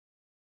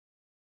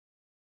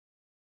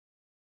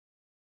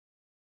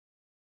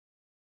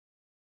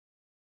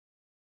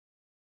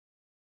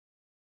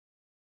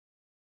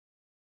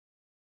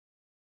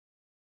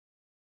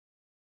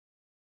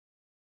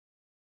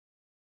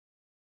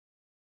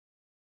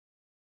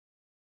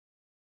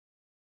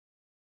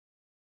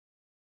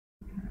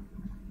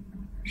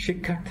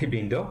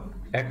শিক্ষার্থীবৃন্দ,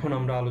 এখন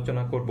আমরা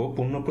আলোচনা করব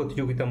পূর্ণ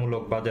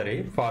প্রতিযোগিতামূলক বাজারে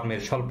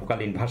ফার্মের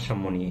স্বল্পকালীন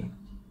ভারসাম্য নিয়ে।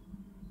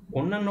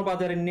 অন্যান্য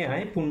বাজারের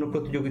ন্যায় পূর্ণ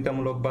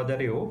প্রতিযোগিতামূলক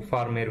বাজারেও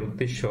ফার্মের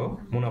উদ্দেশ্য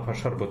মুনাফা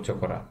সর্বোচ্চ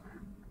করা।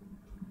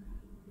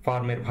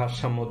 ফার্মের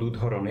ভারসাম্য দু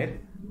ধরনের: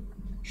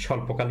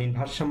 স্বল্পকালীন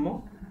ভারসাম্য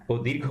ও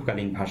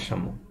দীর্ঘকালীন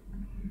ভারসাম্য।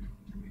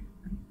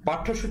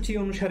 পাঠ্যসূচি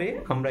অনুসারে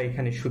আমরা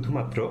এখানে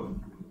শুধুমাত্র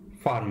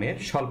ফার্মের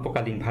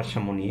স্বল্পকালীন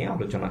ভারসাম্য নিয়ে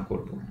আলোচনা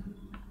করব।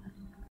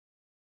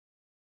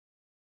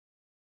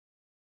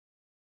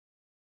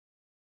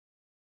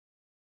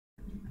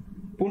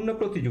 পূর্ণ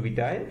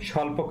প্রতিযোগিতায়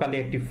স্বল্পকালে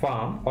একটি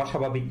ফার্ম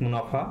অস্বাভাবিক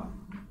মুনাফা,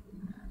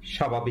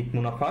 স্বাভাবিক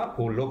মুনাফা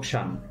ও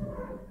লোকসান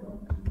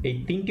এই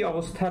তিনটি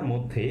অবস্থার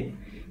মধ্যে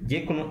যে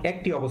কোনো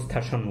একটি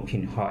অবস্থার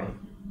সম্মুখীন হয়।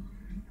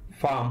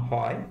 ফার্ম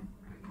হয়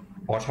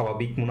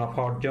অস্বাভাবিক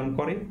মুনাফা অর্জন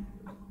করে,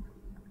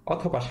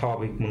 অথবা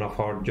স্বাভাবিক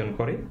মুনাফা অর্জন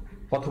করে,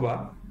 অথবা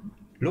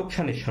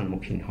লোকসানের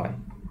সম্মুখীন হয়।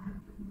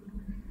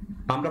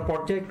 আমরা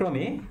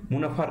পর্যায়ক্রমে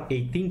মুনাফার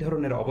এই তিন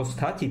ধরনের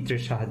অবস্থা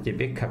চিত্রের সাহায্যে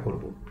ব্যাখ্যা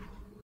করব।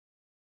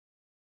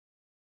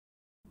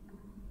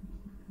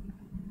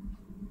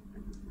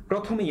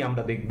 প্রথমেই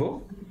আমরা দেখব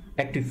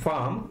একটি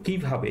ফার্ম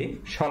কিভাবে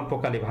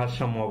স্বল্পকালে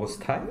ভারসাম্য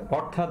অবস্থায়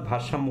অর্থাৎ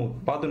ভারসাম্য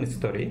উৎপাদন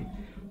স্তরে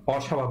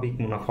অস্বাভাবিক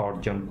মুনাফা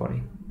অর্জন করে।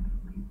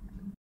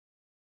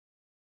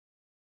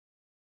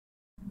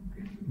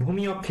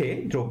 ভূমি অক্ষে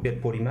দ্রব্যের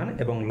পরিমাণ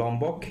এবং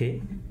লম্ব অক্ষে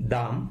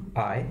দাম,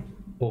 আয়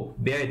ও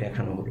ব্যয়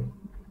দেখানো হলো।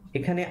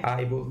 এখানে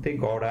আয় বলতে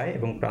গড় আয়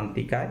এবং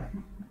প্রান্তিক আয়,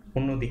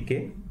 অন্যদিকে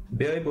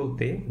ব্যয়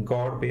বলতে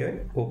গড় ব্যয়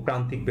ও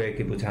প্রান্তিক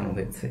ব্যয়কে বোঝানো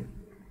হয়েছে।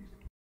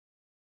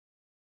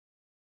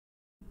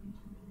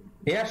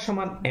 এর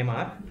সমান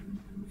এমআর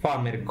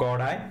ফার্মের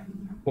গড় আয়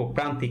ও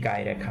প্রান্তিক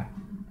আয় রেখা।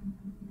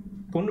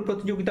 পূর্ণ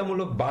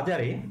প্রতিযোগিতামূলক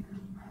বাজারে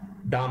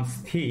দাম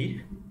স্থির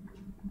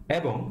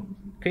এবং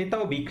ক্রেতা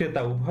ও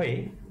বিক্রেতা উভয়ে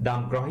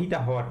দাম গ্রহীতা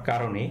হওয়ার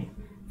কারণে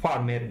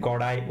ফার্মের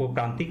গড় আয় ও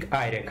প্রান্তিক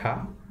আয় রেখা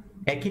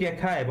একই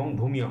রেখা এবং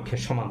ভূমি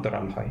অক্ষের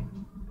সমান্তরাল হয়।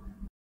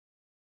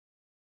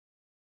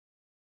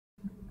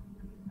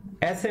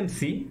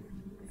 এসএমসি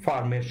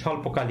ফার্মের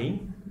স্বল্পকালীন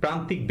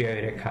প্রান্তিক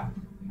ব্যয় রেখা,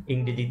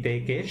 ইংরেজিতে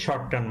একে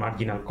short term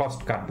marginal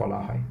cost curve বলা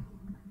হয়।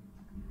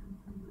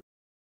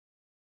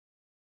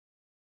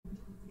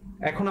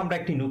 এখন আমরা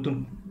একটি নতুন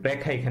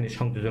রেখা এখানে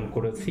সংযোজন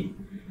করেছি।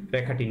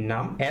 রেখাটির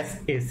নাম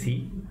এসএসি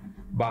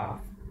বা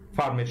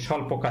ফার্মের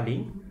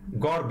স্বল্পকালীন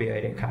গড়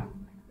ব্যয় রেখা,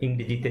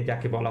 ইংরেজিতে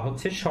যাকে বলা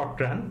হচ্ছে short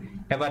run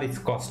average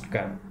cost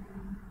curve.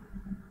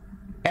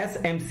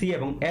 SMC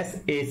এবং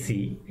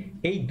এসএসি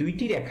এই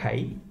দুইটি রেখাই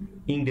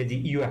ইংরেজি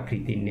ইউ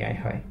আকৃতির ন্যায়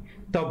হয়,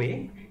 তবে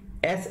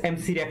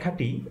এসএমসি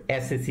রেখাটি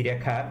এসএসি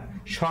রেখার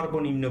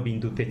সর্বনিম্ন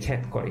বিন্দুতে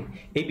ছেদ করে।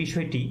 এই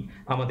বিষয়টি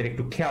আমাদের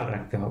একটু খেয়াল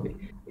রাখতে হবে।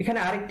 এখানে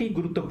আরেকটি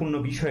গুরুত্বপূর্ণ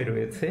বিষয়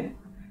রয়েছে,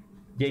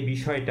 যে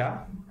বিষয়টা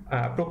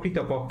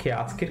প্রকৃতপক্ষে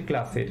আজকের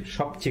ক্লাসের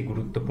সবচেয়ে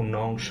গুরুত্বপূর্ণ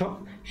অংশ,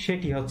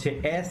 সেটি হচ্ছে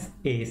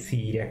এসএসি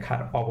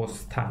রেখার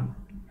অবস্থান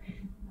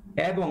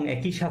এবং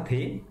একই সাথে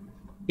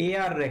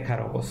এআর রেখার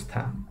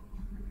অবস্থান।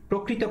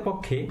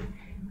 প্রকৃতপক্ষে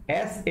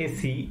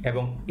এসএসি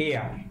এবং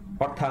এআর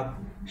অর্থাৎ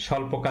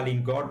স্বল্পকালীন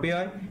গড়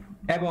ব্যয়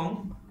এবং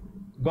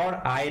গড়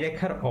আয়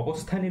রেখার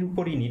অবস্থানের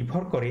উপরই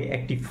নির্ভর করে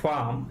একটি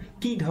ফার্ম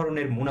কি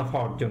ধরনের মুনাফা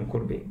অর্জন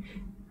করবে।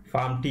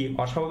 ফার্মটি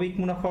অস্বাভাবিক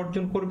মুনাফা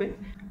অর্জন করবে,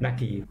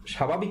 নাকি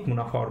স্বাভাবিক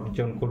মুনাফা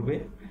অর্জন করবে,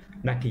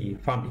 নাকি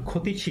ফার্মটি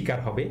ক্ষতির শিকার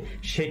হবে,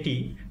 সেটি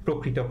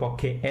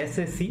প্রকৃতপক্ষে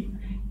এসএসি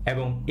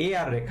এবং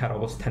এআর রেখার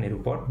অবস্থানের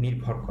উপর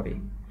নির্ভর করে।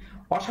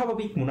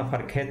 অস্বাভাবিক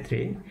মুনাফার ক্ষেত্রে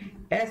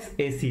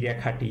এসএসি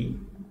রেখাটি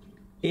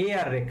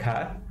এআর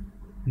রেখার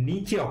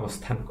নিচে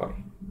অবস্থান করে।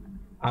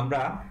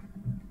 আমরা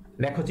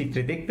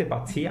লেখচিত্রে দেখতে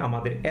পাচ্ছি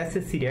আমাদের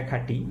এসএসি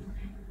রেখাটি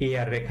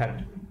এআর রেখার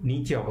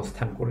নিচে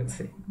অবস্থান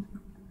করেছে।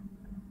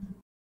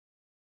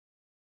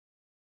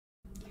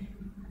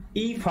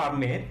 এই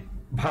ফার্মের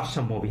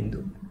ভারসাম্য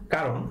বিন্দু,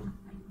 কারণ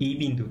এই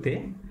বিন্দুতে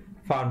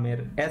ফার্মের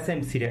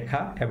এসএমসি রেখা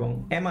এবং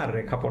এমআর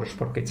রেখা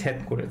পরস্পরকে ছেদ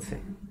করেছে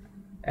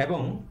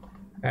এবং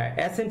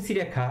এসএমসি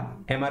রেখা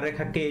এমআর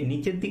রেখাকে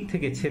নিচের দিক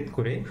থেকে ছেদ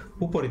করে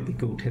উপরের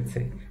দিকে উঠেছে।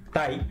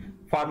 তাই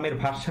ফার্মের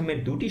ভারসাম্যের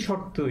দুটি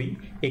শর্তই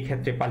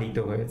এক্ষেত্রে পালিত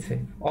হয়েছে।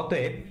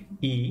 অতএব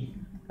ই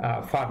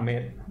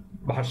ফার্মের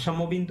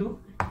ভারসাম্য বিন্দু।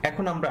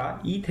 এখন আমরা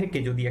ই থেকে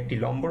যদি একটি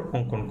লম্ব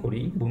অঙ্কন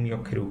করি ভূমি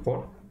অক্ষের উপর,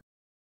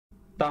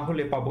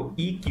 তাহলে পাবো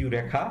ই কিউ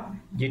রেখা,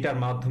 যেটার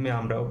মাধ্যমে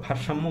আমরা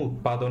ভারসাম্য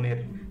উৎপাদনের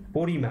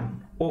পরিমাণ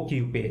ও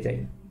কিউ পেয়ে যাই।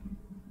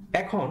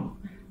 এখন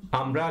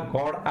আমরা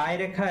গড় আয়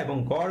রেখা এবং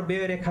গড়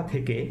ব্যয় রেখা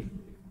থেকে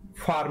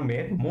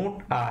ফার্মের মোট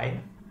আয়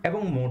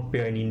এবং মোট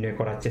ব্যয় নির্ণয়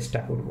করার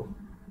চেষ্টা করব।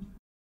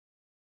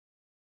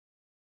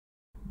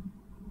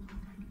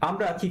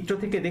 আমরা চিত্র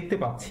থেকে দেখতে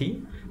পাচ্ছি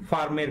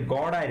ফার্মের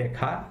গড় আয়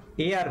রেখা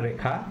এআর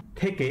রেখা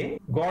থেকে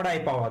গড়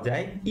আয় পাওয়া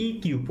যায় ই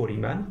কিউ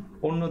পরিমাণ।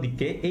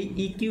 অন্যদিকে এই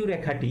ই কিউ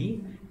রেখাটি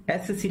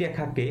এসএসি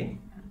রেখাকে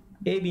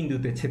এই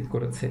বিন্দুতে ছেদ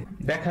করেছে।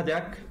 দেখা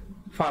যাক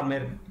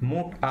ফার্মের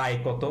মোট আয়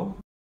কত।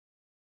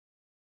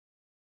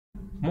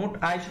 মোট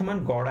আয় সমান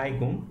গড় আয়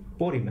গুণ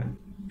পরিমাণ।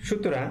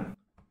 সুতরাং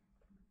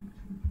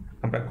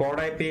আমরা গড়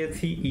আয়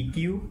পেয়েছি ই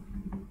কিউ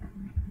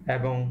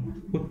এবং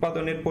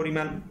উৎপাদনের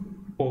পরিমাণ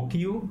ও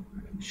কিউ।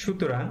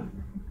 সুতরাং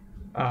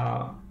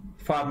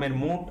ফার্মের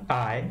মোট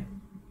আয়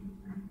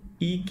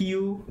ই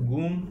কিউ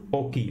গুণ ও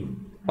কিউ,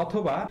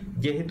 অথবা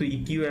যেহেতু ই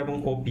কিউ এবং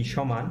ওপি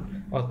সমান,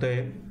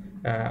 অতএব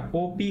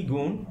ওপি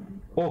গুণ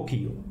ও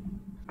কিউ।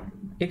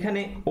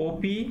 এখানে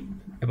ওপি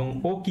এবং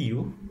ও কিউ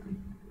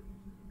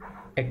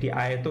একটি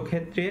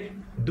আয়তক্ষেত্রের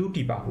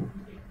দুটি বাহু।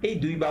 এই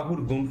দুই বাহুর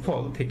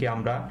গুণফল থেকে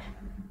আমরা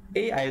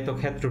এই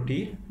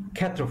আয়তক্ষেত্রটির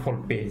ক্ষেত্রফল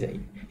পেয়ে যাই।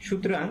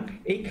 সুতরাং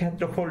এই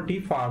ক্ষেত্রফলটি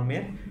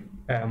ফার্মের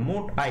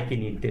মোট আয়কে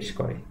নির্দেশ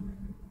করে।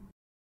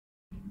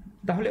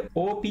 তাহলে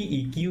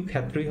ওপিই কিউ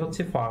ক্ষেত্রই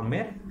হচ্ছে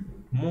ফার্মের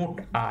মোট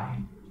আয়।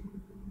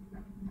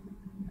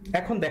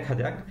 এখন দেখা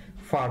যাক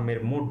ফার্মের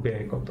মোট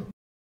ব্যয় কত।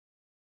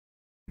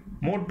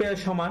 মোট ব্যয়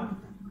সমান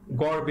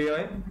গড়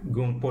ব্যয়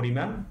গুণ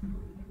পরিমাণ।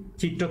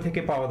 চিত্র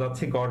থেকে পাওয়া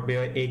যাচ্ছে গড়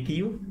ব্যয় এ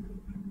কিউ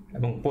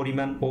এবং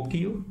পরিমাণ ও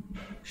কিউ।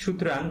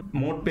 সুতরাং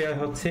মোট ব্যয়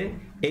হচ্ছে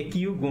এ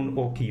কিউ গুণ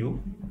ও কিউ।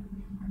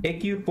 এ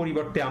কিউর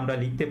পরিবর্তে আমরা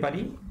লিখতে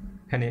পারি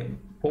এখানে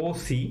ও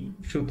সি।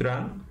 সুতরাং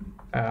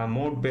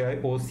মোট ব্যয়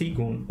ও সি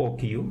গুণ ও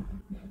কিউ।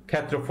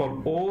 ক্ষেত্রফল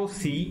ও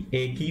সি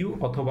এ কিউ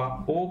অথবা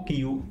ও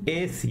কিউ এ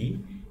সি,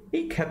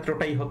 এই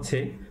ক্ষেত্রটাই হচ্ছে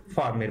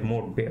ফার্মের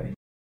মোট ব্যয়।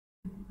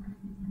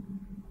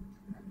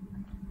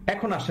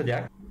 এখন আসা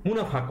যাক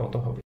মুনাফা কত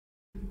হবে।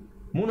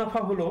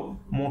 মুনাফা হলো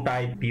মোট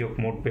আয় বিয়োগ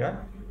মোট ব্যয়।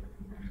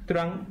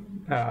 সুতরাং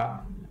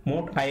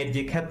মোট আয়ের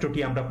যে ক্ষেত্রটি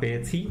আমরা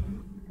পেয়েছি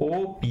ও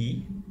পি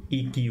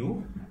ই কিউ,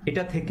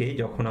 এটা থেকে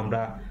যখন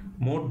আমরা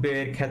মোট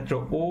ব্যয়ের ক্ষেত্র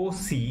ও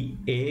সি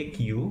এ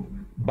কিউ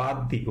বাদ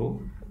দিব,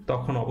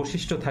 তখন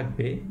অবশিষ্ট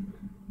থাকবে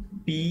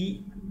পি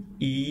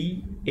ই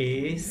এ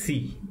সি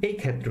এই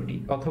ক্ষেত্রটি,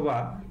 অথবা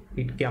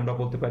এটাকে আমরা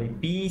বলতে পারি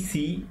পি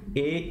সি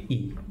এ ই।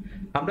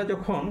 আমরা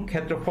যখন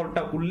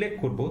ক্ষেত্রফলটা উল্লেখ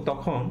করব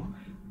তখন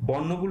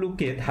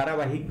বর্ণগুলোকে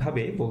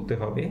ধারাবাহিকভাবে বলতে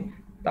হবে।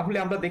 তাহলে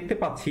আমরা দেখতে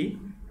পাচ্ছি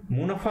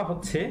মুনাফা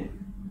হচ্ছে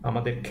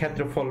আমাদের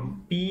ক্ষেত্রফল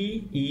পি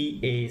ই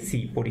এ সি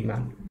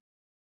পরিমাণ।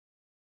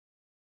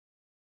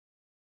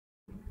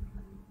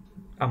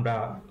 আমরা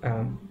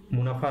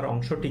মুনাফার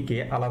অংশটিকে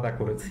আলাদা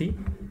করেছি।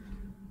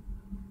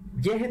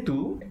 যেহেতু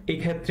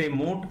এক্ষেত্রে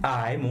মোট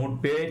আয় মোট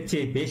ব্যয়ের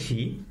চেয়ে বেশি,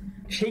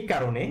 সেই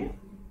কারণে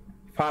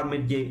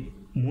ফার্মের যে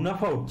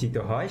মুনাফা অর্জিত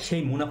হয়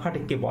সেই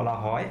মুনাফাটিকে বলা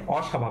হয়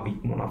অস্বাভাবিক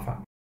মুনাফা।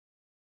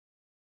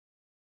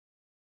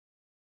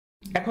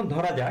 এখন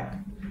ধরা যাক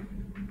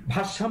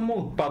ভারসাম্য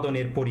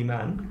উৎপাদনের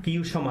পরিমাণ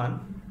কিউ সমান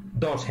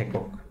 10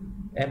 একক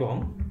এবং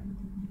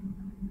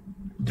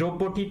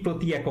দ্রব্যটির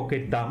প্রতি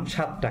এককের দাম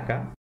 7 টাকা।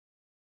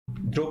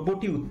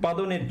 দ্রব্যটি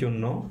উৎপাদনের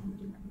জন্য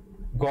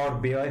গড়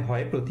ব্যয়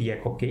হয় প্রতি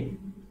এককে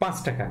 5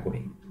 টাকা করে।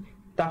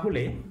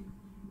 তাহলে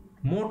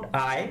মোট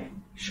আয়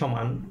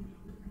সমান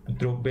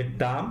দ্রব্যের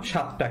দাম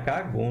 7 টাকা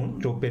গুণ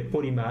দ্রব্যের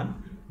পরিমাণ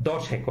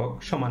 10 একক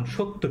সমান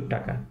 70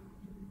 টাকা।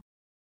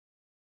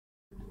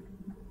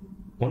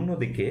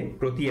 অন্যদিকে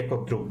প্রতি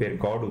একক দ্রব্যের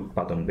গড়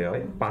উৎপাদন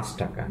ব্যয় 5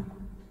 টাকা।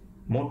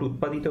 মোট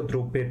উৎপাদিত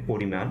দ্রব্যের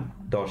পরিমাণ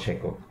 10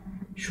 একক।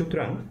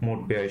 সুতরাং মোট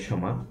ব্যয়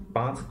সমান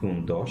 5 গুণ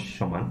 10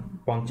 সমান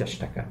 50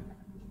 টাকা।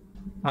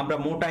 আমরা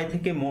মোট আয়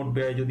থেকে মোট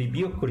ব্যয় যদি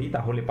বিয়োগ করি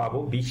তাহলে পাবো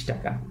 20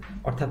 টাকা,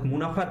 অর্থাৎ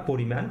মুনাফার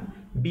পরিমাণ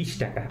 20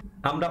 টাকা।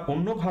 আমরা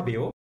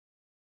অন্যভাবেও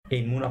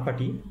এই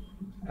মুনাফাটি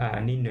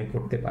নির্ণয়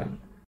করতে পারি।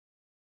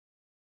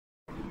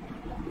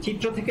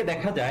 চিত্র থেকে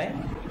দেখা যায়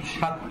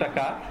 7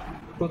 টাকা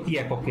প্রতি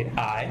এককের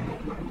আয়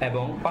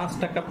এবং 5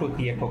 টাকা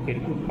প্রতি এককের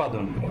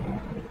উৎপাদন ব্যয়,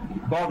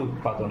 গড়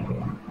উৎপাদন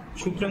ব্যয়।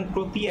 সুতরাং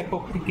প্রতি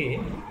একক থেকে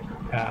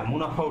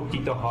মুনাফা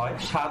অর্জিত হয়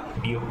 7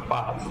 বিয়োগ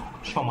 5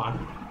 সমান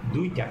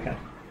 2 টাকা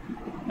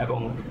এবং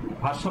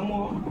ভারসাম্য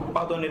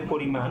উৎপাদনের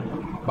পরিমাণ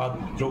বা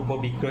দ্রব্য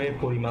বিক্রয়ের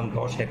পরিমাণ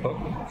 10 একক।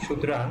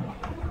 সুতরাং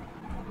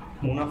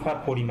মুনাফার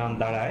পরিমাণ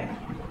দাঁড়ায়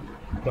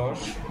 10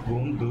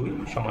 গুণ 2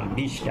 সমান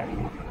 20 টাকা।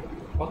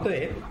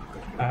 অতএব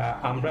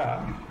আমরা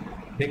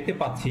দেখতে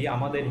পাচ্ছি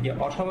আমাদের যে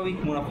অস্বাভাবিক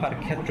মুনাফার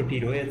ক্ষেত্রটি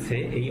রয়েছে,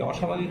 এই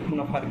অস্বাভাবিক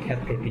মুনাফার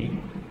ক্ষেত্রটি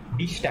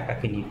 20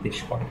 টাকাকে নির্দেশ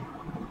করে।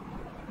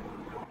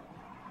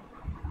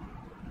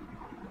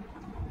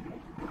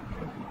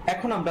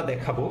 এখন আমরা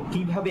দেখাবো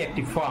কিভাবে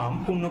একটি ফার্ম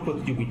পূর্ণ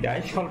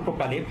প্রতিযোগিতায়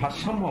স্বল্পকালে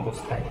ভারসাম্য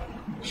অবস্থায়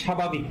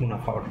স্বাভাবিক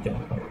মুনাফা অর্জন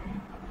করে।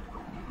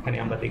 এখানে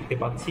আমরা দেখতে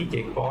পাচ্ছি যে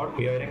গড়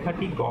ব্যয়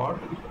রেখাটি গড়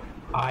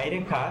আয়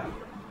রেখার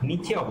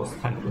নিচে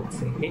অবস্থান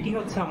করছে। এটি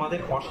হচ্ছে আমাদের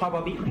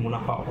অস্বাভাবিক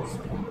মুনাফা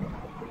অবস্থা।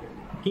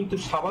 কিন্তু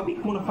স্বাভাবিক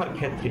মুনাফার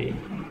ক্ষেত্রে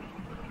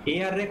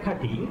এআর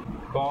রেখাটি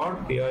গড়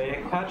ব্যয়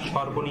রেখার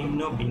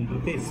সর্বনিম্ন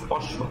বিন্দুতে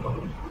স্পর্শ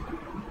করে।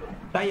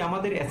 তাই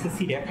আমাদের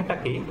এসএসসি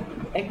রেখাটাকে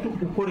একটু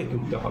উপরে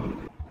তুলতে হবে।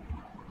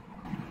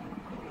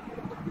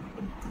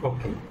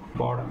 ওকে,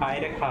 গড় আয়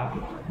রেখা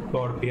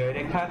গড় ব্যয়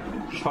রেখার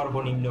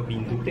সর্বনিম্ন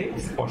বিন্দুতে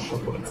স্পর্শ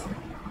করেছে।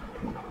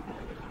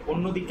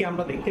 অন্যদিকে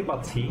আমরা দেখতে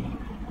পাচ্ছি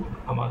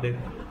আমাদের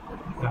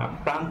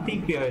প্রান্তিক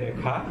ব্যয়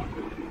রেখা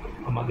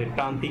আমাদের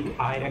প্রান্তিক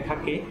আয়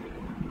রেখাকে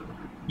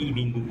ই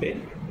বিন্দুতে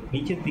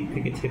নিচের দিক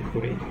থেকে ছেদ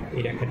করে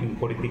এই রেখাটি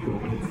উপরের দিকে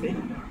উঠেছে।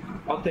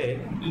 অতএব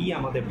ই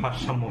আমাদের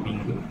ভারসাম্য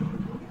বিন্দু।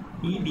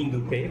 ই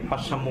বিন্দুতে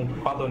ভারসাম্য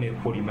উৎপাদনের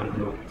পরিমাণ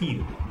হল কিউ।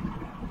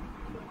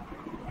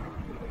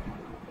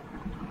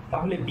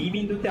 তাহলে বি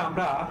বিন্দুতে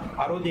আমরা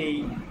আরো যেই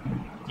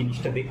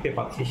জিনিসটা দেখতে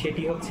পাচ্ছি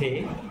সেটি হচ্ছে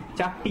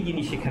চারটি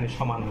জিনিস এখানে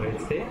সমান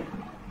হয়েছে: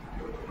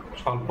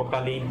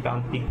 স্বল্পকালীন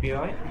প্রান্তিক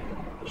ব্যয়,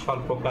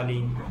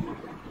 স্বল্পকালীন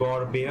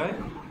গড় ব্যয়,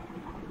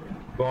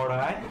 গড়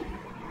আয়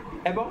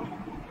এবং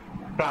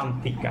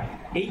প্রান্তিক আয়।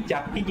 এই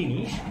চারটি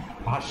জিনিস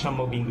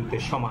ভারসাম্য বিন্দুতে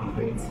সমান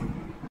হয়েছে।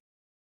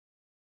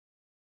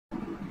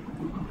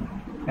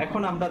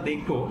 এখন আমরা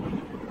দেখব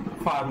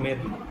ফার্মের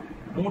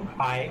মোট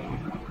আয়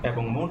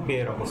এবং মোট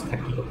ব্যয়ের অবস্থা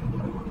কি হবে।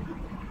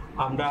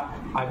 আমরা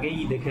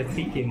আগেই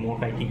দেখেছি যে মোট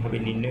আয় কিভাবে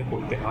নির্ণয়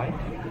করতে হয়।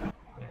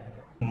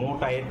 মোট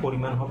আয়ের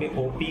পরিমাণ হবে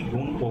ওপি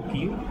গুণ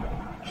ওকিউ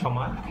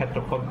সমান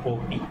ক্ষেত্রফল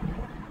ওপি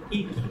ই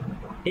কিউ।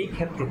 এই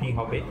ক্ষেত্রটি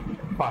হবে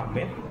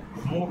ফার্মের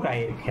মোট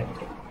আয়ের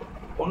ক্ষেত্র।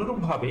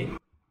 অনুরূপভাবে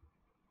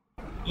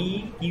ই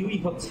কিউই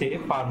হচ্ছে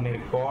ফার্মের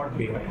গড়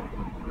ব্যয়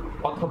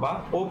অথবা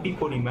ওপি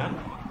পরিমাণ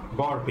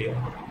গড় ব্যয়।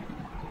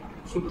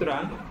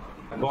 সুতরাং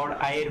গড়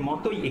আয়ের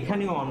মতোই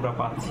এখানেও আমরা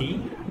পাচ্ছি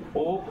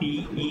ওপি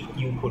ই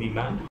কিউ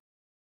পরিমাণ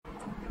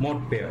মোট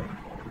ব্যয়।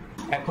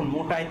 এখন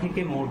মোট আয়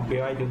থেকে মোট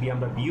ব্যয় যদি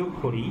আমরা বিয়োগ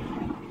করি,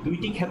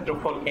 দুইটি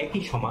ক্ষেত্রফল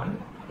একই সমান,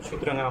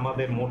 সুতরাং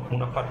আমাদের মোট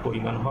মুনাফার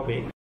পরিমাণ হবে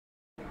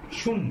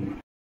 0।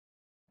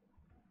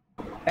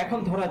 এখন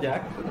ধরা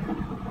যাক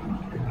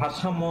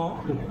ভারসাম্য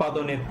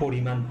উৎপাদনের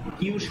পরিমাণ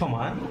কিউ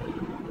সমান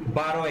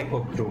 12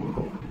 একক দ্রব্য।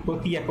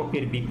 প্রতি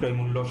এককের বিক্রয়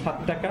মূল্য 7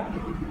 টাকা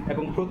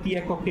এবং প্রতি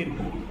এককের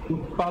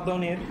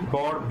উৎপাদনের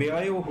গড়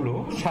ব্যয়ও হলো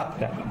 7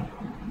 টাকা।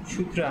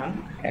 সুতরাং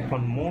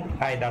এখন মোট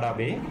আয়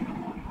দাঁড়াবে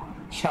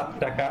 7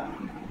 টাকা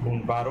গুণ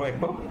 12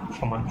 একক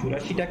সমান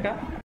 84 টাকা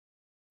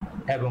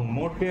এবং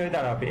মোট ব্যয়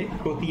দাঁড়াবে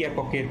প্রতি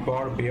এককের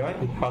গড় ব্যয়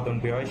উৎপাদন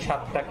ব্যয়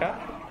 7 টাকা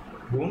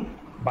গুণ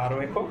 12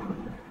 একক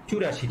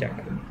 84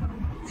 টাকা।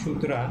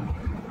 সুতরাং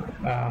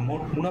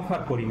মোট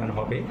মুনাফার পরিমাণ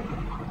হবে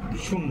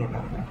 0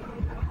 টাকা।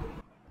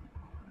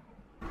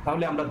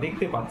 তাহলে আমরা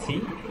দেখতে পাচ্ছি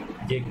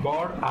যে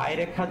গড় আয়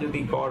রেখা যদি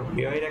গড়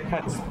ব্যয়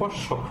রেখার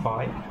স্পর্শক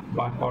হয়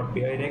বা গড়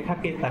ব্যয়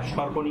রেখাকে তার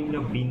সর্বনিম্ন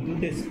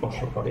বিন্দুতে স্পর্শ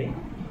করে,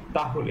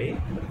 তাহলে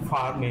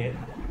ফার্মের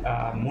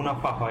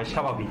মুনাফা হয়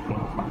স্বাভাবিক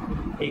মুনাফা।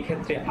 এই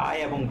ক্ষেত্রে আয়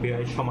এবং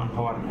ব্যয় সমান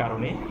হওয়ার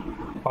কারণে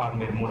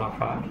ফার্মের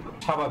মুনাফা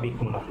স্বাভাবিক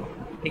মুনাফা।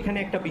 এখানে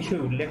একটা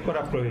বিষয় উল্লেখ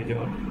করা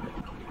প্রয়োজন,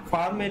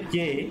 ফার্মের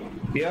যে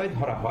ব্যয়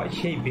ধরা হয়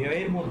সেই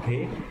ব্যয়ের মধ্যে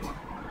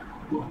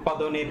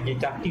উৎপাদনের যে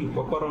 4টি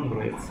উপকরণ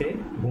রয়েছে,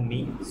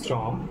 ভূমি,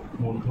 শ্রম,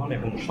 মূলধন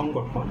এবং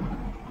সংগঠন,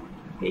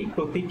 এই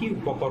প্রতিটি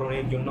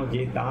উপকরণের জন্য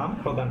যে দাম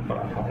প্রদান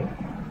করা হয়,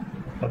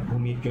 অর্থাৎ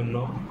ভূমির জন্য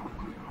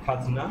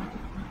খাজনা,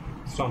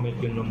 শ্রমের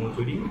জন্য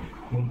মজুরি,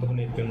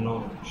 মূলধনের জন্য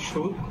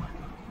সুদ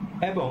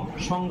এবং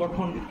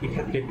সংগঠন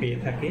এক্ষেত্রে পেয়ে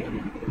থাকে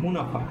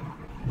মুনাফা।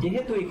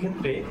 যেহেতু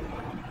এক্ষেত্রে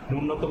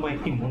ন্যূনতম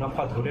একটি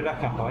মুনাফা ধরে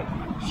রাখা হয়,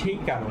 সেই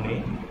কারণে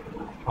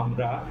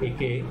আমরা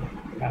একে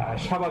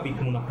স্বাভাবিক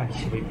মুনাফা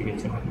হিসেবে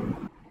বিবেচনা করি।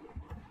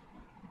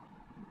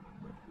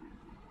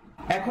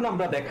 এখন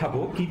আমরা দেখাবো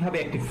কিভাবে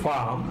একটি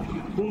ফার্ম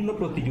পূর্ণ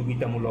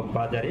প্রতিযোগিতামূলক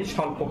বাজারে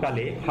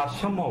স্বল্পকালে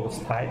ভারসাম্য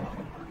অবস্থায়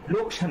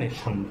লোকসানের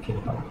সম্মুখীন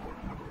হয়।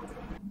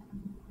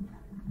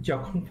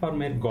 যখন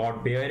ফার্মের গড়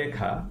ব্যয়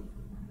রেখা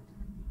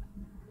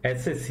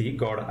এসএসি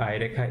গড় আয়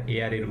রেখা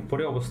এআর এর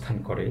উপরে অবস্থান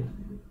করে,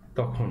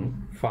 তখন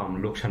ফার্ম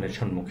লোকসানের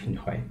সম্মুখীন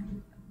হয়।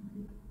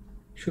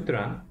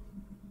 সুতরাং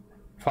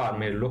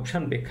ফার্মের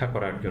লোকসান ব্যাখ্যা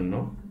করার জন্য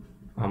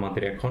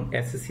আমাদের এখন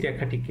এসএসি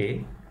রেখাটিকে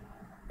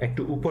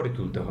একটু উপরে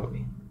তুলতে হবে।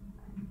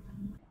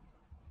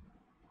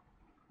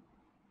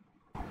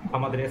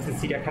 আমাদের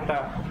এসএসি রেখাটা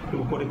একটু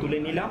উপরে তুলে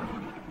নিলাম।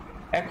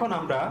 এখন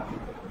আমরা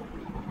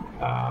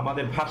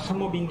আমাদের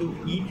ভারসাম্য বিন্দু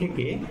ই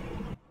থেকে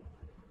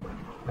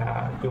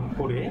যোগ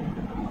করে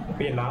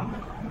পেলাম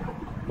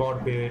গড়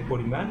ব্যয়ের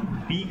পরিমাণ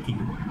বি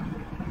কিউ,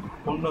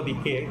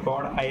 অন্যদিকে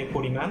গড় আয়ের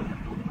পরিমাণ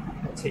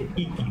হচ্ছে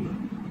ই কিউ।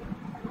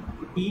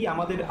 ই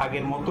আমাদের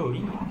আগের মতোই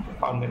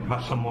ফার্মের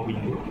ভারসাম্য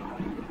বিন্দু,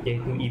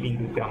 যেহেতু ই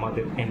বিন্দুতে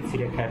আমাদের এমসি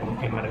রেখা এবং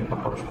এমআর রেখা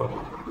পরস্পর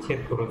ছেদ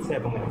করেছে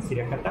এবং এমসি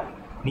রেখাটা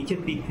নিচের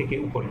দিক থেকে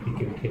উপরের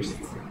দিকে উঠে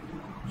এসেছে।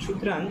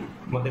 সুতরাং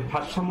আমাদের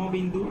ভারসাম্য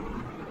বিন্দু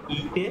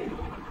ইতে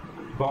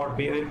গড়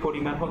ব্যয়ের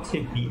পরিমাণ হচ্ছে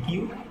বি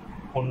কিউ,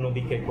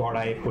 অন্যদিকে গড়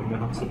আয়ের পরিমাণ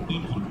হচ্ছে ই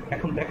কিউ।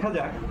 এখন দেখা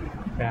যাক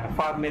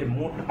ফার্মের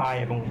মোট আয়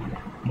এবং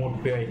মোট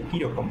ব্যয়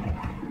কিরকম।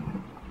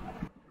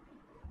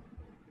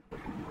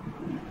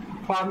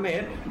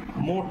 ফার্মের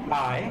মোট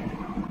আয়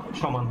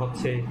সমান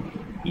হচ্ছে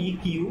E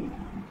Q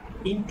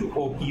into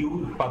O Q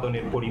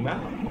উৎপাদনের পরিমাণ,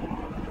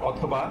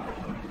 অথবা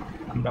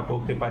আমরা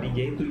বলতে পারি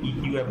যেহেতু ই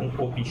কিউ এবং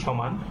ওপি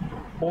সমান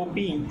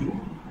ওপি ইন্টু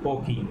ও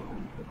কিউ,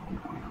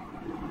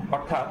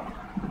 অর্থাৎ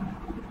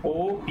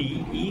ওপি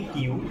ই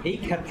কিউ এই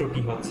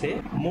ক্ষেত্রটি হচ্ছে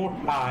মোট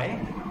আয়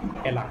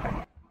এলাকায়।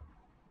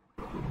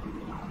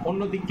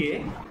 অন্যদিকে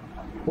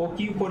ও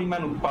কিউ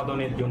পরিমাণ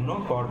উৎপাদনের জন্য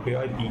গড়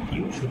ব্যয় বি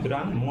কিউ,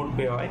 সুতরাং মোট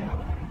ব্যয়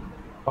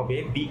হবে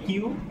বি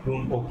কিউ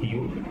গুণ ও কিউ,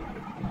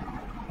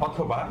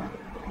 অথবা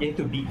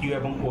যেহেতু বি কিউ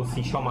এবং ও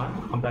সি সমান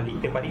আমরা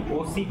লিখতে পারি ও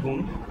সি গুণ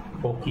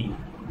ও কিউ।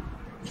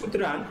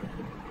 সুতরাং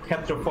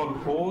ক্ষেত্রফল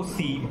ও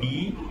সি বি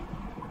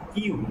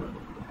কিউ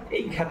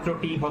এই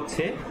ক্ষেত্রটি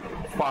হচ্ছে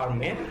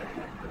ফার্মের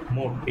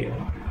মোট ব্যয়।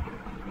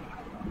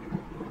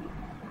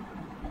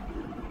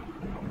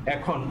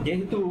 এখন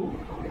যেহেতু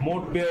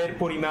মোট ব্যয়ের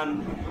পরিমাণ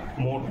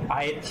মোট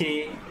আয়ের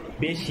চেয়ে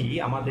বেশি,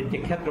 আমাদের যে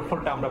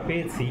ক্ষেত্রফলটা আমরা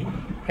পেয়েছি,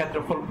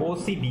 ক্ষেত্রফল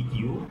OCBQ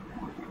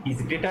is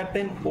greater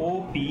than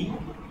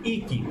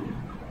OPEQ।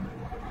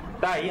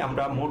 তাই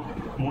আমরা মোট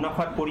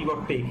মুনাফার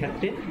পরিবর্তে এই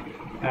ক্ষেত্রে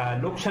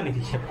লোকসানের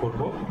হিসাব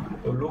করব।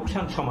 তো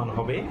লোকসান সমান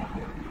হবে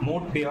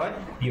মোট ব্যয়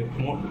বিয়োগ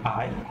মোট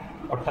আয়,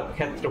 অর্থাৎ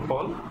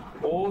ক্ষেত্রফল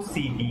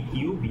OCBQ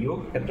বিয়োগ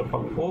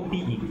ক্ষেত্রফল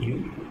OPEQ।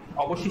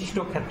 অবশিষ্ট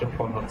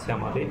ক্ষেত্রফল হচ্ছে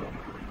আমাদের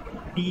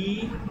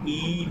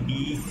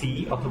PEBC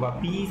অথবা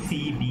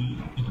PCBE।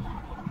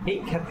 এই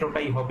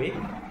ক্ষেত্রটাই হবে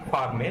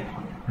ফার্মের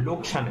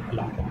লোকসান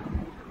এলাকা।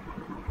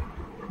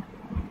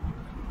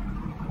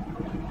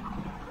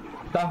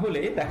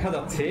 তাহলে দেখা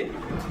যাচ্ছে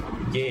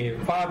যে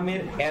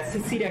ফার্মের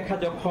এসএসসি রেখা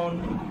যখন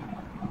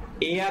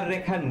AR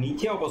রেখার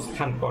নিচে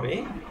অবস্থান করে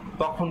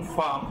তখন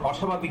ফার্ম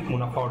অস্বাভাবিক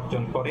মুনাফা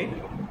অর্জন করে।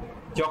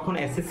 যখন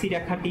এসএসসি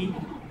রেখাটি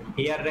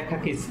AR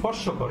রেখাকে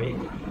স্পর্শ করে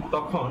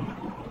তখন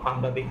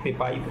আমরা দেখতে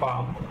পাই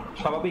ফার্ম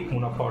স্বাভাবিক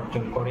মুনাফা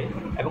অর্জন করে,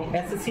 এবং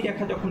এসএসসি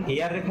রেখা যখন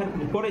AR রেখার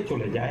উপরে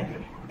চলে যায়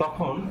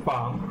তখন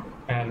ফার্ম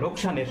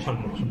লোকসানের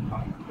সম্মুখীন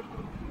হয়।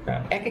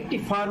 এক একটি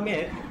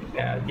ফার্মের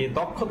যে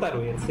দক্ষতা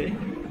রয়েছে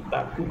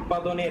তার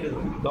উৎপাদনের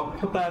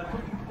দক্ষতার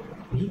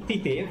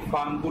ভিত্তিতে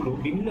ফার্মগুলো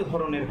বিভিন্ন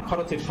ধরনের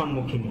খরচের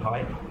সম্মুখীন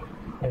হয়।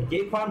 যে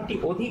ফার্মটি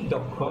অধিক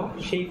দক্ষ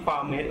সেই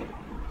ফার্মের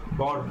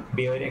গড়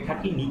ব্যয়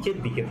রেখাটি নিচের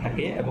দিকে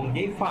থাকে, এবং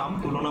যে ফার্ম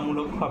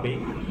তুলনামূলকভাবে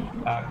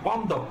কম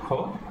দক্ষ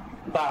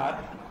তার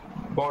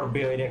গড়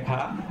ব্যয় রেখা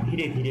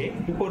ধীরে ধীরে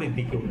উপরের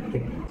দিকে উঠতে,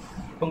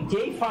 এবং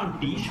যেই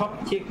ফার্মটি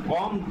সবচেয়ে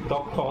কম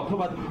দক্ষ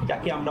অথবা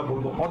যাকে আমরা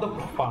বলবো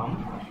অদক্ষ ফার্ম,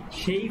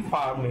 সেই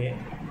ফার্মের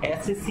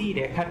এসএসসি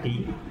রেখাটি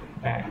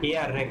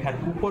AR রেখার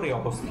উপরে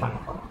অবস্থান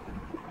করে।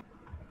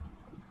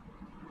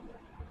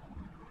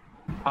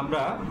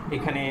 আমরা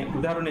এখানে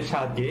উদাহরণের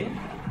সাহায্যে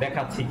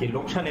দেখাচ্ছি যে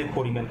লোকসানের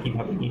পরিমাণ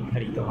কিভাবে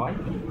নির্ধারিত হয়।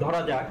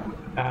 ধরা যাক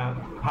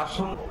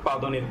ভারসাম্য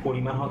উৎপাদনের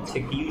পরিমাণ হচ্ছে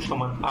কিউ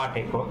সমান 8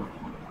 একক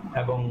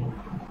এবং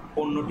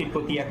পণ্যটির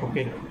প্রতি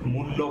এককের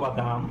মূল্য বা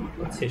দাম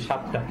হচ্ছে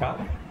 7 টাকা,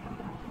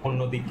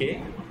 অন্যদিকে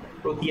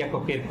প্রতি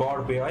এককের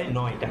গড় ব্যয়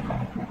 9 টাকা।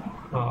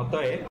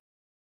 অতএব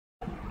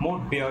মোট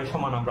ব্যয়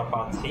সমান আমরা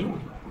পাচ্ছি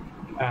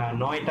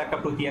 9 টাকা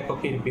প্রতি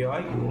এককের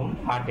ব্যয় গুণ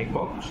 8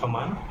 একক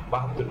সমান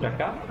 72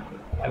 টাকা,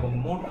 এবং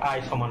মোট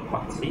আয় সমান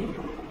পাচ্ছি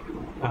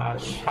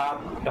 7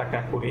 টাকা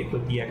করে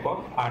প্রতি একক।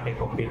 8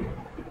 এককের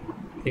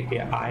থেকে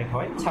আয়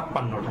হয়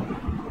 56 টাকা।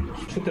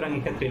 সুতরাং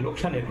এক্ষেত্রে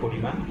লোকসানের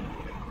পরিমাণ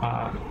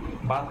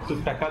 72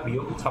 টাকা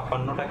বিয়োগ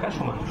 56 টাকা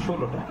সমান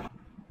 16 টাকা।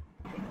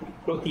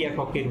 প্রতি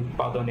এককের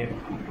উৎপাদনের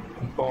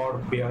গড়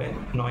ব্যয়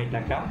 9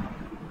 টাকা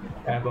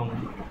এবং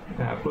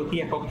প্রতি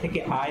একক থেকে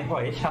আয়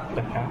হয় 7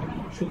 টাকা।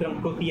 সুতরাং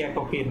প্রতি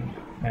এককের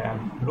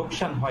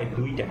লোকসান হয়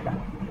 2 টাকা।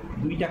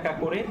 2 টাকা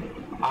করে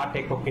 8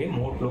 এককে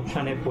মোট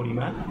লোকসানের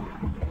পরিমাণ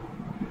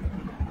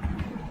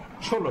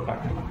 16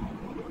 টাকা।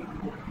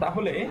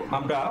 তাহলে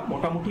আমরা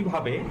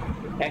মোটামুটিভাবে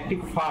একটি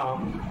ফার্ম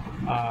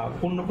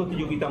পণ্য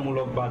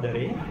প্রতিযোগিতামূলক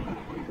বাজারে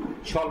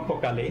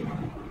স্বল্পকালে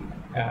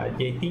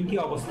যে 3টি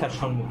অবস্থার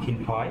সম্মুখীন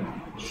হয়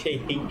সেই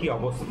 3টি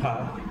অবস্থা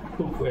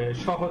খুব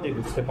সহজে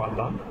বুঝতে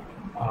পারলাম।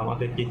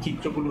 আমাদের যে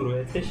চিত্রগুলো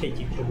রয়েছে সেই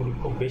চিত্রগুলো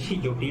খুব বেশি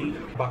জটিল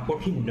বা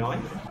কঠিন নয়।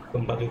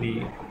 তোমরা যদি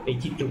এই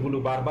চিত্রগুলো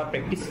বারবার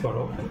প্র্যাকটিস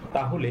করো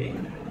তাহলে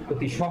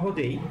অতি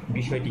সহজেই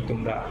বিষয়টি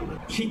তোমরা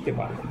শিখতে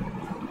পারবে।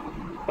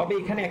 তবে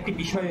এখানে একটি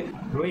বিষয়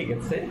রয়ে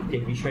গেছে, যে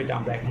বিষয়টা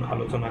আমরা এখন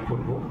আলোচনা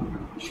করব,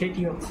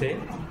 সেটি হচ্ছে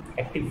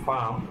একটি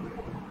ফার্ম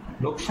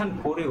লোকসান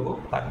করেও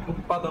তার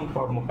উৎপাদন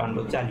কর্মকাণ্ড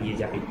চালিয়ে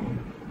যাবে।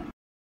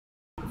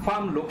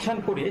 ফার্ম লোকসান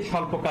করে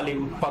স্বল্পকালে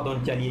উৎপাদন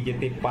চালিয়ে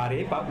যেতে পারে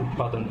বা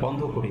উৎপাদন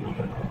বন্ধ করে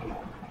দিতে পারে।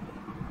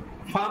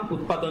 ফার্ম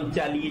উৎপাদন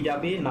চালিয়ে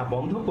যাবে না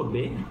বন্ধ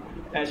করবে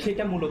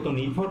সেটা মূলত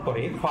নির্ভর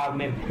করে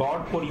ফার্মের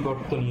গড়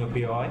পরিবর্তনীয়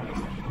ব্যয়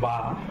বা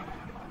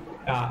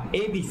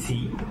এবিসি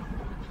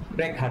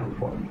রেখার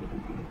উপর।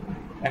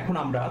 এখন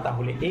আমরা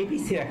তাহলে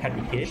এবিসি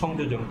রেখাটিকে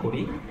সংযোজন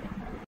করি।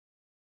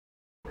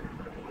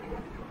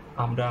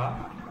 আমরা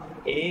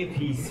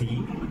এভিসি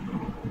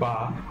বা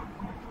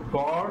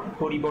গড়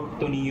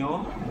পরিবর্তনীয়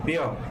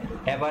ব্যয়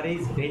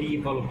এভারেজ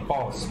ভেরিয়েবল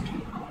কস্ট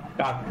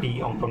কার্ভটি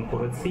অঙ্কন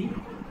করেছি।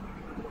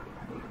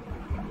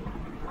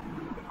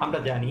 আমরা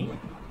জানি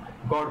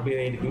গড়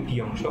ব্যয়ের দুটি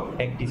অংশ,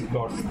 একটি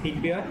গড় স্থির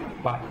ব্যয়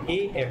বা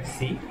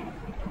এএফসি,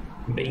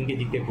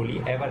 ইংরেজিতে বলি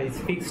এভারেজ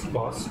ফিক্সড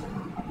কস্ট,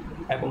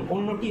 এবং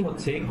অন্যটি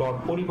হচ্ছে গড়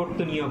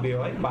পরিবর্তনীয়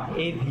ব্যয় বা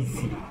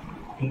এভিসি,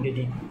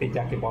 ইংরেজিতে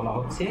যাকে বলা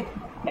হচ্ছে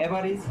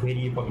এভারেজ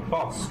ভেরিয়েবল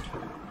কস্ট।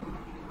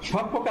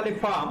 স্বল্পকালে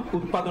ফার্ম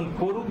উৎপাদন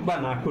করুক বা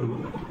না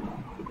করুক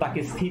তাকে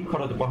স্থির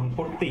খরচ বহন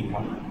করতেই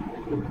হয়।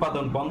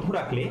 উৎপাদন বন্ধ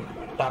রাখলে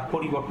তার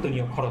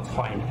পরিবর্তনীয় খরচ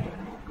হয় না।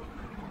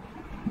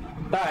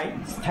 তাই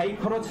স্থায়ী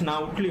খরচ না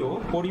উঠলেও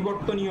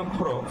পরিবর্তনীয়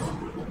খরচ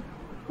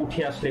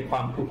উঠে আসলে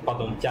ফার্ম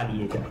উৎপাদন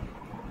চালিয়ে যায়।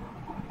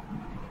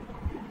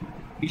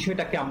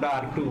 বিষয়টাকে আমরা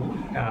আর একটু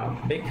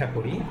ব্যাখ্যা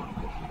করি।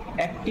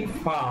 একটি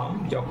ফার্ম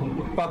যখন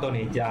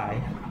উৎপাদনে যায়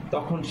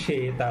তখন সে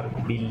তার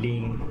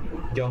বিল্ডিং,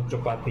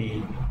 যন্ত্রপাতি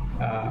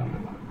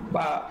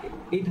বা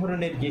এই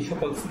ধরনের যে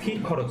সকল স্থির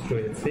খরচ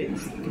রয়েছে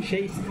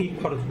সেই স্থির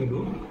খরচগুলো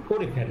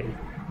করে ফেলে।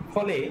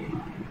 ফলে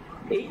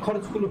এই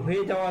খরচগুলো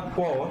হয়ে যাওয়ার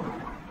পর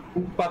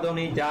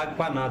উৎপাদনে যাক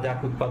বা না যাক,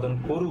 উৎপাদন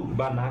করুক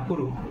বা না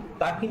করুক,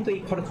 তার কিন্তু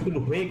এই খরচগুলো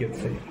হয়ে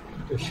গেছে।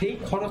 তো সেই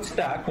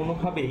খরচটা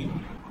কোনোভাবেই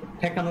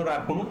ঠেকানোর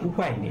আর কোনো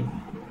উপায় নেই।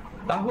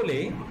 তাহলে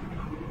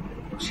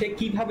সে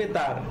কিভাবে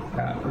তার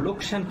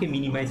লোকসানকে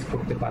মিনিমাইজ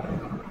করতে পারে?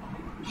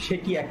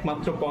 সেটি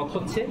একমাত্র পথ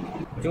হচ্ছে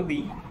যদি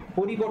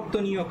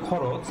পরিবর্তনীয়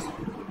খরচ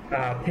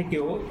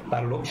থেকেও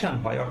তার লোকসান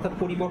হয়, অর্থাৎ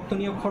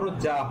পরিবর্তনীয় খরচ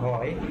যা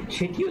হয়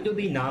সেটিও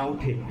যদি না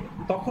উঠে,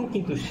 তখন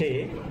কিন্তু সে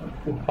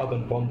উৎপাদন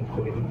বন্ধ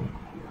করে দেবে।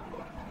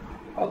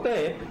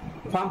 অতএব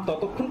ফার্ম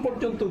ততক্ষণ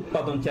পর্যন্ত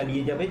উৎপাদন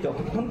চালিয়ে যাবে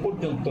যতক্ষণ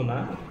পর্যন্ত না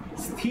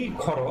স্থির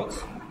খরচ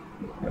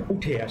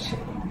উঠে আসে।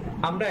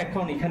 আমরা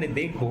এখন এখানে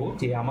দেখব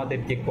যে আমাদের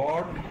যে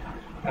গড়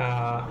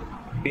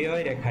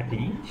ব্যয়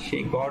রেখাটি,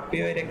 সেই গড়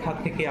ব্যয় রেখা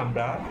থেকে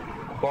আমরা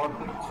গড়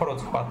খরচ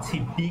পাচ্ছি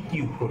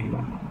বিকিউ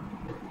পরিমাণ।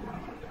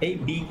 এই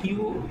বিকিউ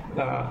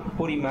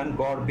পরিমাণ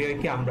গড়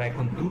ব্যয়কে আমরা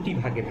এখন দুটি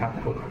ভাগে ভাগ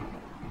করব।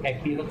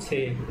 একটি হচ্ছে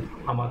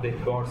আমাদের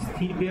গড়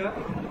স্থির ব্যয়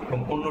এবং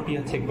অন্যটি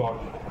হচ্ছে গড়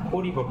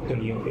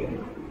পরিবর্তনীয় ব্যয়।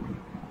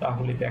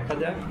 তাহলে দেখা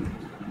যাক,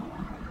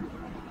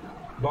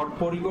 গড়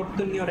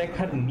পরিবর্তনীয়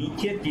রেখার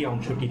নিচের যে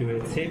অংশটি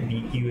রয়েছে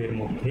বিকিউ এর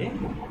মধ্যে,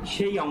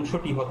 সেই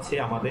অংশটি হচ্ছে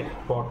আমাদের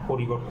গড়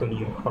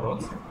পরিবর্তনীয়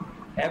খরচ,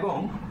 এবং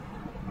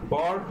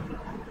গড়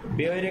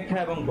ব্যয় রেখা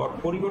এবং গড়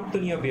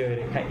পরিবর্তনীয় ব্যয়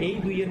রেখা এই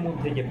দুইয়ের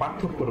মধ্যে যে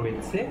পার্থক্য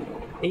রয়েছে,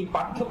 এই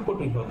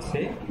পার্থক্যটি হচ্ছে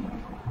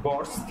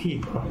গড় স্থির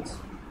খরচ।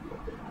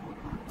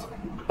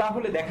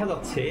 তাহলে দেখা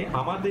যাচ্ছে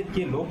আমাদের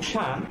যে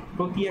লোকসান,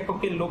 প্রতি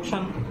এককের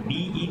লোকসান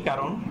বিই,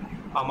 কারণ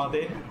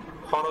আমাদের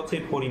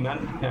খরচের পরিমাণ,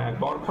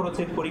 গড়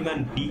খরচের পরিমাণ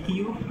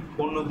ডিকিউ,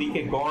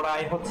 অন্যদিকে গড়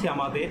আয় হচ্ছে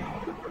আমাদের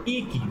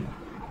ইকিউ।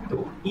 তো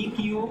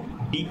ইকিউ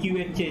ডিকিউ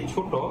এর চেয়ে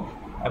ছোট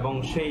এবং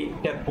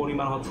সেইটার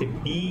পরিমাণ হচ্ছে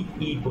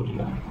বিই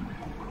পরিমাণ।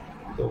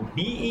 তো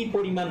বিই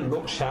পরিমাণ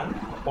লোকসান,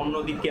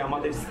 অন্যদিকে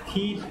আমাদের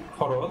স্থির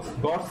খরচ,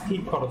 গড়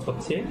স্থির খরচ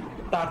হচ্ছে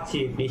তার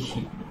চেয়ে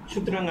বেশি।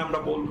 সুতরাং আমরা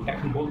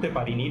এখন বলতে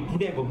পারি,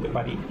 নির্দ্বিধায় বলতে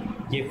পারি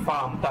যে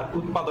ফার্ম তার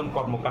উৎপাদন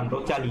কর্মকাণ্ড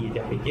চালিয়ে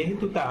যাবে,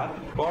 যেহেতু তার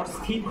গড়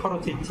স্থির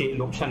খরচের চেয়ে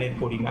লোকসানের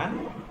পরিমাণ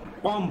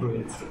কম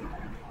রয়েছে।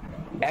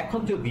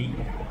 এখন যদি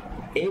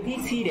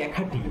এবিসি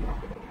রেখাটি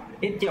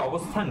এর যে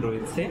অবস্থান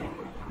রয়েছে,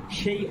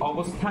 সেই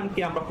অবস্থানকে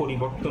আমরা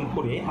পরিবর্তন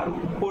করে আর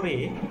উপরে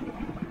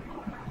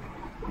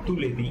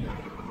তুলে দিই,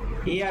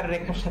 এআর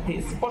রেখার সাথে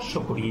স্পর্শ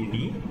করিয়ে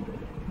দিই,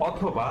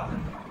 অথবা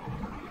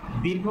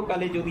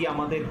দীর্ঘকালে যদি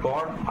আমাদের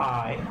গড়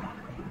আয়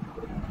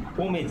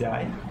কমে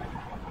যায়,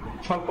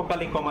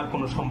 স্বল্পকালে কমার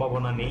কোনো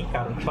সম্ভাবনা নেই,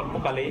 কারণ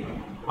স্বল্পকালে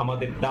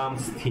আমাদের দাম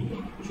স্থির,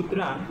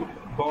 সুতরাং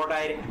গড়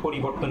আয়ের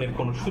পরিবর্তনের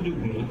কোনো সুযোগ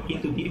নেই,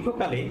 কিন্তু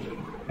দীর্ঘকালে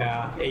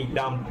এই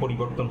দাম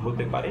পরিবর্তন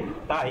হতে পারে।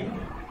 তাই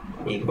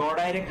এই গড়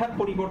আয় রেখার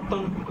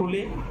পরিবর্তন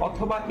হলে,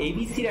 অথবা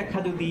এবিসি রেখা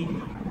যদি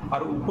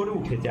আরো উপরে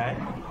উঠে যায়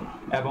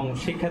এবং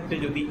সেক্ষেত্রে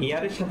যদি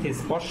এআর এর সাথে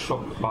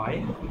স্পর্শক হয়,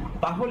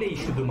 তাহলেই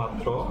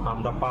শুধুমাত্র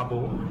আমরা পাবো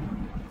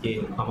যে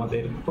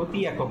আমাদের প্রতি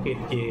এককের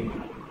যে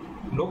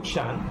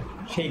লোকসান,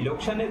 সেই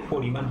লোকসানের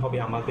পরিমাণ হবে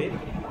আমাদের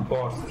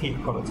গড় স্থির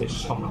খরচের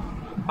সমান।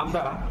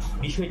 আমরা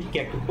বিষয়টিকে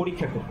একটু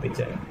পরীক্ষা করতে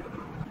চাই।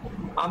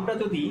 আমরা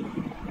যদি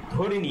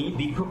ধরে নিই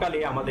দীর্ঘকালে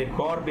আমাদের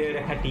গড় ব্যয়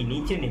রেখাটি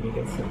নিচে নেমে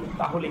গেছে,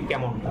 তাহলে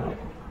কেমন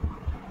দাঁড়ায়?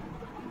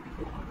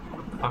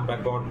 আমরা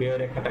গড় ব্যয়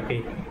রেখাটাকে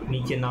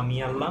নিচে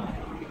নামিয়ে আনলাম।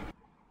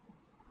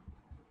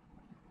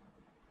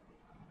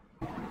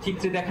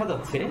 চিত্রে দেখা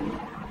যাচ্ছে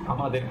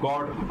আমাদের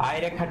গড়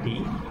আয় রেখাটি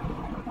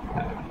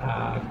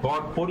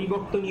গড়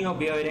পরিবর্তনীয়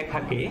ব্যয়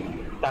রেখাকে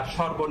তার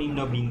সর্বনিম্ন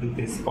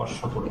বিন্দুতে স্পর্শ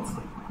করেছে।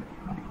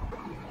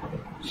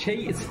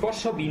 সেই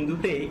স্পর্শ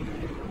বিন্দুতে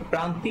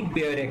প্রান্তিক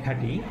ব্যয়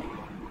রেখাটি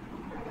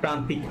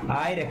প্রান্তিক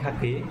আয়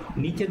রেখাকে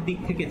নিচের দিক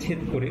থেকে ছেদ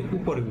করে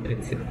উপরে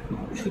উঠেছে।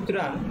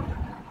 সুতরাং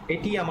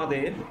এটি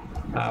আমাদের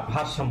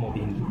ভারসাম্য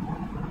বিন্দু।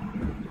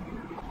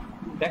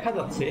 দেখা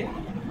যাচ্ছে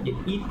যে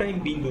ই প্রাইম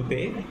বিন্দুতে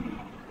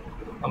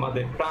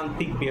আমাদের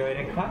প্রান্তিক ব্যয়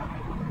রেখা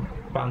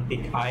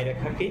প্রান্তিক আয়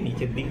রেখাকে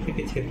নিচের দিক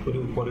থেকে ছেদ করে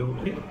উপরে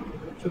উঠে,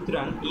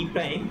 সুতরাং ই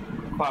প্রাইম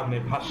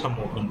ফার্মের ভারসাম্য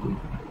বিন্দু।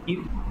 ই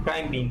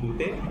প্রাইম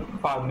বিন্দুতে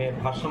ফার্মের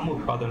ভারসাম্য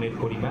উৎপাদনের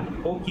পরিমাণ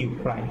ও কিউ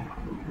প্রাইম।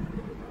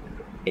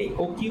 এই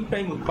ও কিউ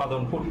প্রাইম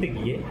উৎপাদন করতে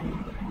গিয়ে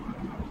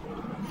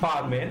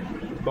ফার্মের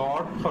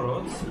গড়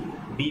খরচ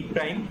B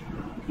prime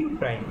Q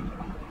prime.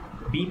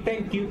 B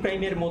prime Q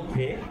প্রাইমের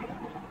মধ্যে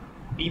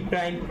বি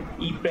প্রাইম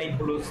ই প্রাইম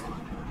হল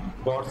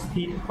গড়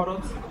স্থির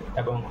খরচ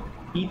এবং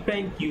ই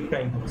প্রাইম কিউ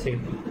প্রাইম হচ্ছে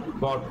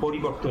গড়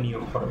পরিবর্তনীয়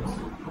খরচ।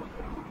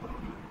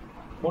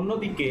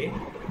 অন্যদিকে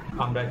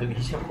আমরা যদি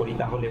হিসাব করি,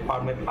 তাহলে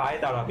ফার্মের আয়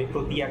দাঁড়াবে,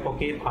 প্রতি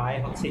এককের আয়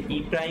হচ্ছে ই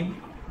প্রাইম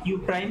কিউ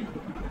প্রাইম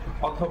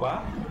অথবা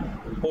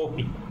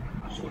ওপি।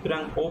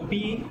 সুতরাং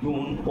ওপি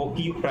গুণ ও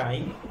কিউ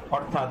প্রাইম,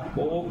 অর্থাৎ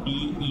O P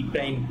E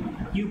prime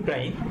Q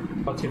prime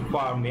হচ্ছে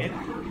ফার্মের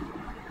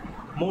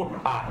মোট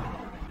আয়।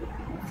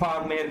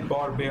 ফার্মের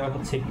গড় ব্যয়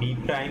হচ্ছে বি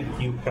প্রাইম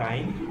কিউ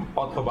প্রাইম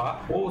অথবা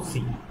ও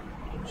সি।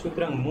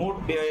 সুতরাং মোট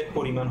ব্যয়ের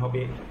পরিমাণ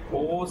হবে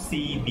ও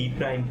C B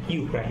prime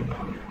Q prime.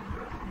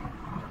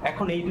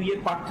 এখন এই দুইয়ের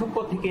পার্থক্য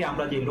থেকে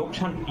আমরা যে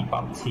লোকসানটি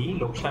পাচ্ছি,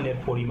 লোকসানের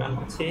পরিমাণ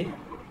হচ্ছে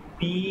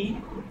পি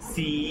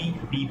সি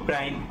বি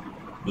প্রাইম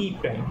ই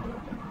প্রাইম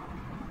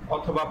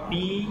অথবা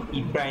P E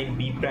prime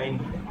B prime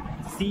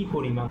C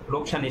পরিমাণ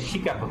লোকসানের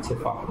শিকার হচ্ছে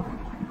ফার্ম।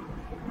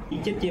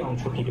 নিচের যে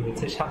অংশটি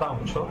রয়েছে সাদা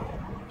অংশ,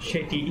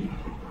 সেটি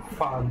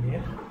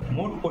ফার্মের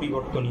মোট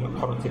পরিবর্তনীয়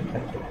খরচের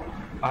ক্ষেত্রে,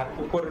 আর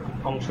উপরের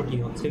অংশটি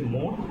হচ্ছে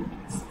মোট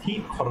স্থির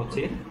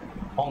খরচের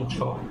অংশ,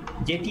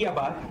 যেটি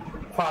আবার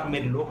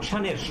ফার্মের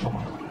লোকসানের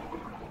সমান।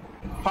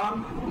 ফার্ম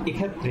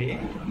এক্ষেত্রে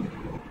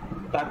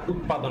তার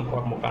উৎপাদন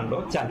কর্মকাণ্ড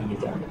চালিয়ে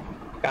যাবে,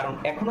 কারণ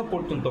এখনো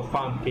পর্যন্ত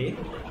ফার্মকে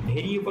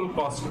ভেরিয়েবল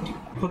কস্ট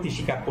ক্ষতি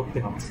স্বীকার করতে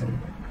হচ্ছে।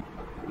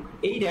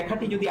 এই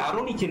রেখাটি যদি আরো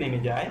নিচে নেমে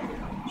যায়,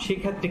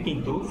 সেক্ষেত্রে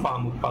কিন্তু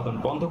ফার্ম উৎপাদন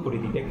বন্ধ করে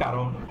দিবে,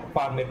 কারণ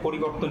ফার্মের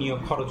পরিবর্তনীয়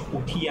খরচ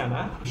উঠিয়ে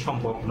আনা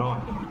সম্ভব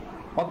নয়।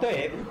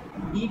 অতএব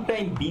ই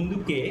প্রাইম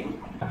বিন্দুকে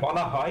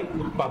বলা হয়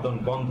উৎপাদন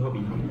বন্ধ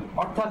বিন্দু,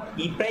 অর্থাৎ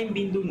ই প্রাইম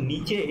বিন্দুর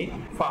নিচে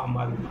ফার্ম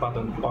আর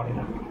উৎপাদন করে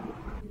না।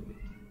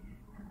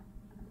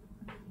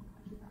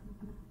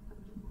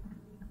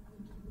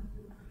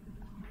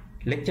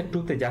 লেকচার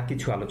 2তে যা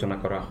কিছু আলোচনা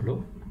করা হলো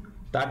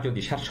তার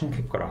যদি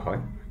সারসংক্ষেপ করা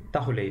হয়,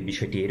 তাহলে এই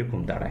বিষয়টি এরকম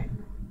দাঁড়ায়।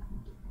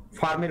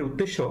 ফার্মের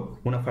উদ্দেশ্য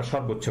মুনাফা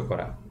সর্বোচ্চ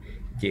করা।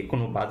 যে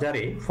কোনো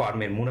বাজারে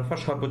ফার্মের মুনাফা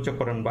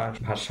সর্বোচ্চকরণ বা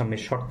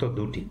ভারসাম্যের শর্ত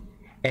দুটি: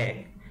 এক,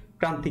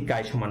 প্রান্তিক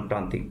আয় সমান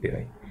প্রান্তিক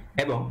ব্যয়,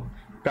 এবং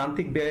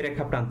প্রান্তিক ব্যয়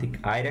রেখা প্রান্তিক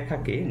আয়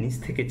রেখাকে নিচ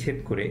থেকে ছেদ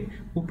করে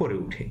উপরে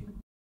উঠে।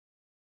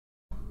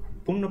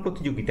 পূর্ণ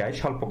প্রতিযোগিতায়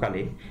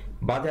স্বল্পকালে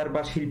বাজার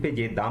বা শিল্পে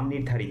যে দাম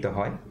নির্ধারিত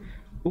হয়,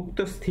 উক্ত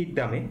স্থির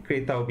দামে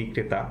ক্রেতা ও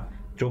বিক্রেতা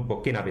দ্রব্য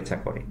কেনাবেচা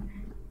করে।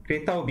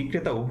 ক্রেতা ও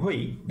বিক্রেতা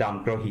উভয়ই দাম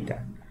গ্রহীতা।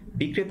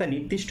 বিক্রেতা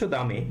নির্দিষ্ট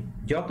দামে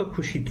যত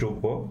খুশি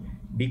দ্রব্য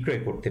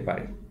বিক্রয় করতে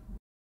পারে।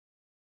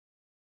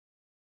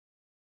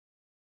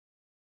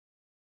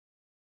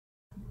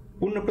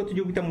 পূর্ণ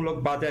প্রতিযোগিতামূলক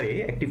বাজারে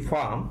একটি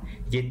ফার্ম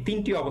যে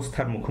তিনটি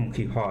অবস্থার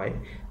মুখোমুখি হয়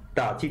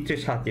তা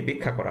চিত্রের সাহায্যে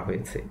ব্যাখ্যা করা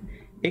হয়েছে।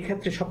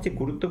 এক্ষেত্রে সবচেয়ে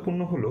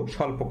গুরুত্বপূর্ণ হল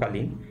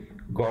স্বল্পকালীন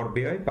গড়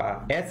ব্যয় বা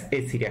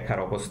এসএসি রেখার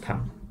অবস্থান।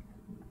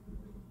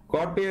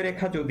 গড় ব্যয়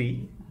রেখা যদি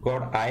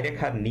গড় আয়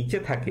রেখার নিচে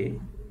থাকে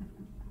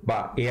বা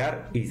এআর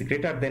ইজ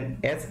গ্রেটার দেন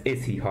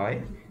এসএসি হয়,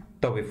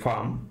 তবে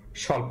ফার্ম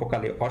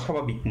স্বল্পকালে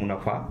অস্বাভাবিক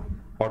মুনাফা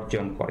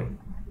অর্জন করে।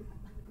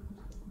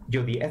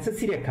 যদি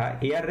এসএসি রেখা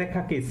এআর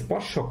রেখাকে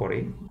স্পর্শ করে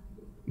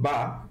বা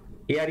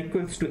এআর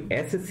ইকুয়ালস টু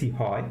এসএসি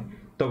হয়,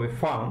 তবে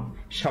ফার্ম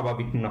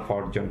স্বাভাবিক মুনাফা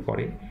অর্জন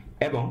করে,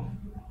 এবং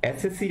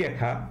এসএসি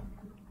রেখা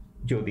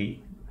যদি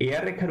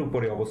এআর রেখার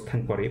উপরে অবস্থান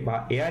করে বা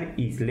এআর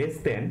ইজ লেস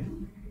দেন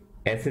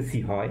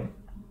এসএসি হয়,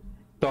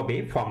 তবে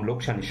ফার্ম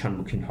লোকসানের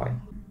সম্মুখীন হয়।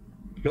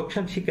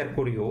 লোকসান স্বীকার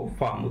করেও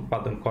ফার্ম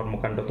উৎপাদন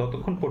কর্মকাণ্ড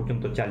ততক্ষণ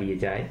পর্যন্ত চালিয়ে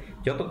যায়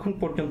যতক্ষণ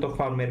পর্যন্ত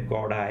ফার্মের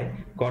গড় আয়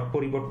গড়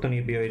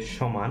পরিবর্তনীয় ব্যয়ের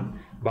সমান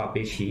বা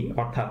বেশি,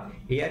 অর্থাৎ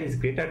AR is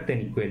greater than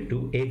equal to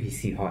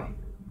ABC হয়।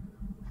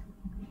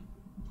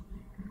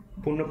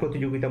 পূর্ণ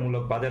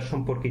প্রতিযোগিতামূলক বাজার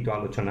সম্পর্কিত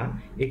আলোচনা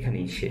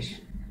এখানেই শেষ।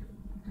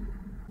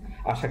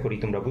 আশা করি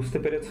তোমরা বুঝতে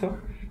পেরেছ।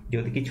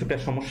 যদি কিছুটা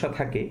সমস্যা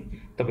থাকে,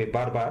 তবে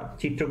বারবার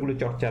চিত্রগুলো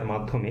চর্চার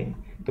মাধ্যমে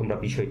তোমরা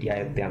বিষয়টি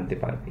আয়ত্তে আনতে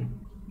পারবে।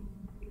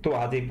 তো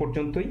আজ এই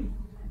পর্যন্তই।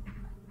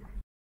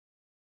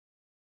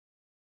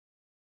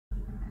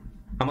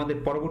 আমাদের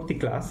পরবর্তী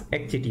ক্লাস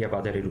একচেটিয়া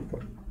বাজারের উপর।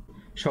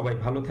 সবাই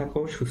ভালো থাকো,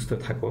 সুস্থ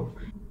থাকো,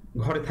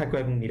 ঘরে থাকো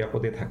এবং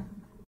নিরাপদে থাকো।